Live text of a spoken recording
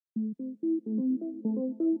What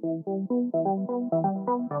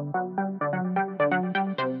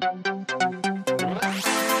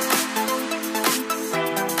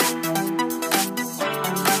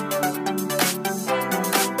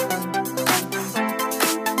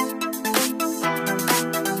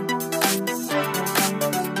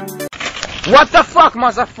the fuck,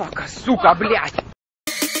 motherfucker, сука, блядь!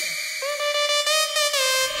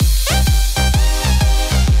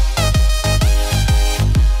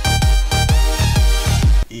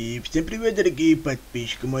 И всем привет, дорогие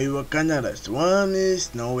подписчики моего канала, с вами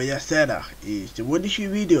снова я, Сарах. И в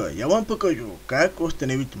сегодняшнем видео я вам покажу, как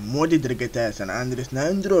установить моды для GTA San Andreas на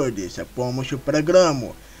Android с помощью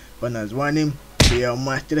программы по названием CLEO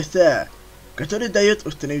Master SA, который дает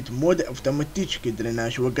установить моды автоматически для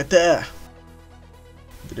нашего GTA.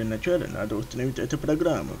 Для начала надо установить эту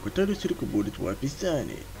программу, которая ссылка будет в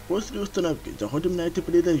описании. После установки заходим на это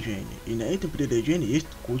приложение, и на этом приложении есть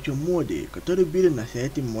куча модов, которые были на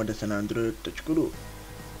сайте moda.android.ru.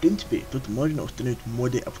 В принципе, тут можно установить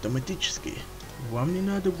моды автоматически. Вам не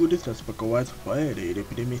надо будет распаковать файлы или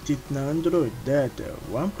переместить на Android дата,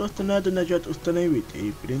 вам просто надо нажать установить,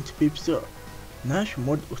 и в принципе все. Наш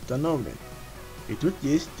мод установлен. И тут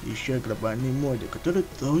есть еще глобальные моды, которые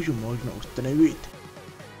тоже можно установить.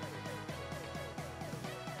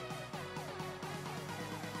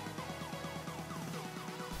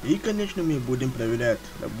 И конечно мы будем проверять,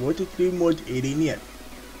 работает ли мод или нет.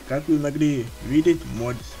 Как вы могли видеть,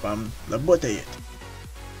 мод спам работает.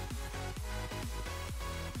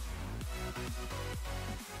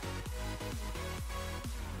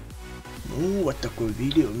 Ну вот такое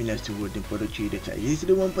видео у меня сегодня получилось. А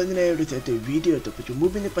если вам понравилось это видео, то почему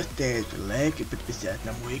бы не поставить лайк и подписаться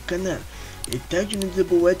на мой канал. И также не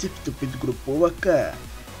забывайте вступить в группу ВК.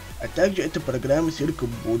 А также эта программа, ссылка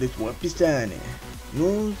будет в описании.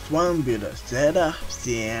 Ну, с вами был Сарах,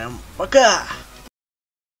 всем пока!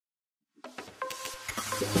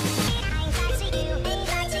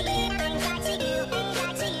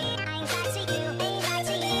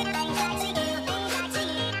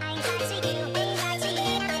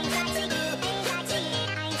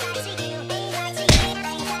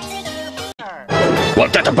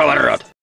 Вот это поворот!